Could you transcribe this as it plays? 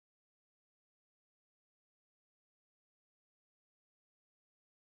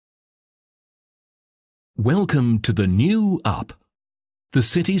Welcome to the new Up. The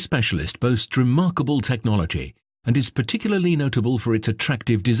City Specialist boasts remarkable technology and is particularly notable for its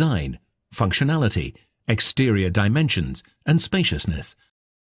attractive design, functionality, exterior dimensions and spaciousness.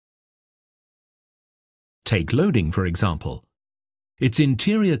 Take loading, for example. Its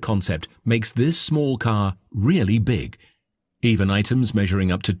interior concept makes this small car really big. Even items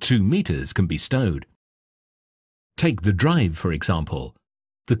measuring up to 2 meters can be stowed. Take the drive, for example.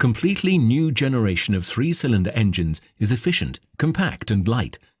 The completely new generation of 3-cylinder engines is efficient, compact and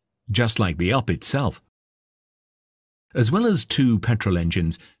light, just like the Up itself. As well as 2 petrol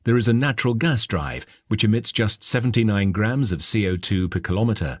engines, there is a natural gas drive which emits just 79 grams of CO2 per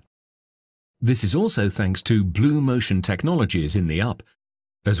kilometre. This is also thanks to Blue Motion technologies in the Up.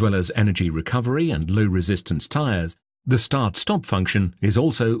 As well as energy recovery and low-resistance tyres, the start-stop function is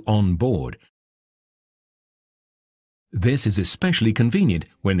also on board. This is especially convenient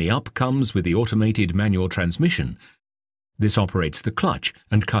when the Up comes with the automated manual transmission. This operates the clutch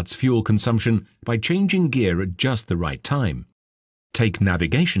and cuts fuel consumption by changing gear at just the right time. Take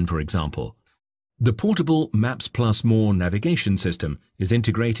navigation, for example. The portable Maps Plus More navigation system is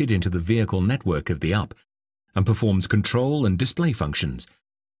integrated into the vehicle network of the Up and performs control and display functions.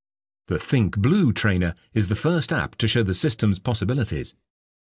 The Think Blue trainer is the first app to show the system's possibilities.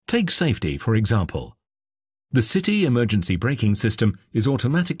 Take safety, for example. The city emergency braking system is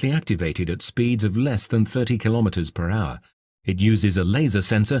automatically activated at speeds of less than 30 km per hour. It uses a laser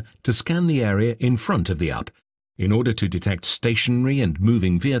sensor to scan the area in front of the Up in order to detect stationary and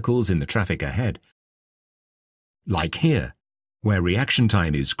moving vehicles in the traffic ahead. Like here, where reaction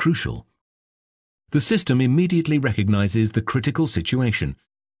time is crucial. The system immediately recognizes the critical situation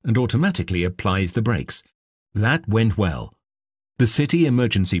and automatically applies the brakes. That went well. The city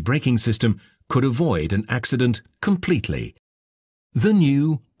emergency braking system could avoid an accident completely. The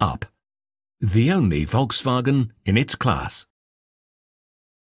new Up. The only Volkswagen in its class.